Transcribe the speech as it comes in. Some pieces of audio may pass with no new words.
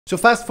So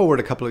fast forward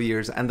a couple of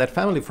years, and that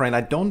family friend,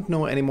 I don't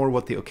know anymore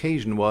what the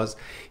occasion was,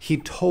 he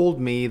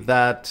told me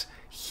that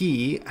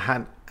he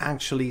had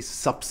actually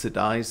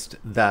subsidized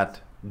that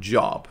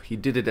job. He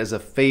did it as a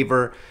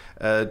favor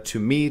to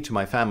me, to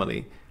my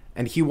family,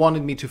 and he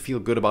wanted me to feel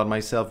good about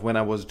myself when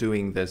I was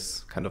doing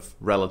this kind of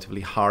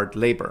relatively hard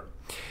labor.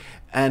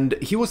 And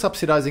he was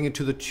subsidizing it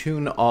to the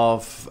tune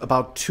of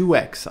about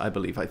 2x, I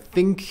believe. I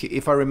think,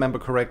 if I remember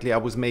correctly, I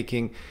was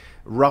making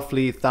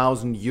roughly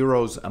 1,000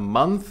 euros a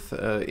month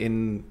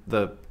in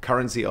the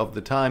currency of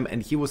the time,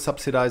 and he was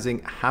subsidizing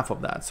half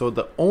of that. So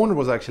the owner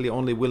was actually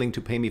only willing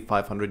to pay me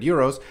 500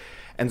 euros.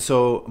 And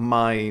so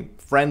my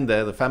friend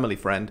there, the family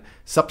friend,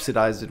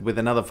 subsidized it with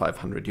another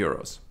 500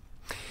 euros.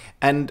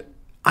 And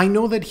I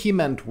know that he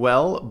meant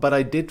well, but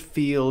I did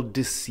feel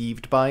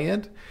deceived by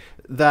it,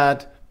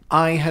 that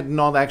I had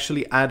not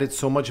actually added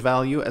so much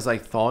value as I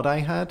thought I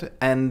had.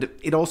 And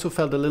it also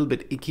felt a little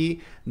bit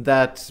icky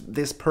that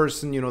this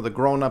person, the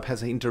grown-up,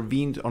 has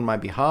intervened on my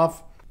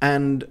behalf.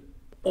 And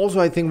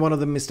also, I think one of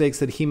the mistakes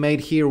that he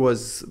made here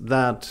was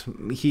that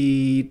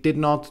he did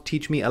not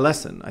teach me a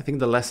lesson. I think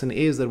the lesson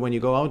is that when you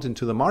go out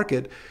into the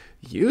market,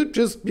 you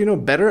just,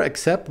 better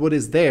accept what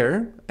is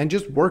there and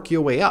just work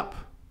your way up.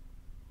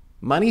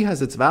 Money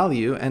has its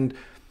value, and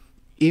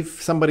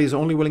if somebody is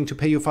only willing to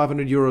pay you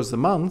 500 euros a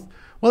month,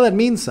 well, that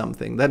means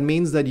something. That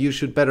means that you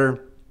should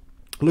better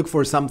look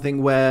for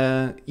something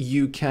where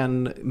you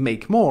can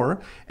make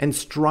more and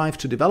strive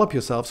to develop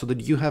yourself so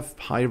that you have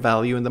higher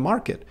value in the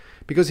market.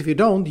 Because if you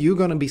don't, you're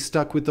going to be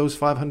stuck with those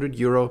 500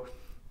 euro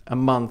a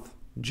month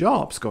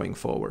jobs going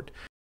forward.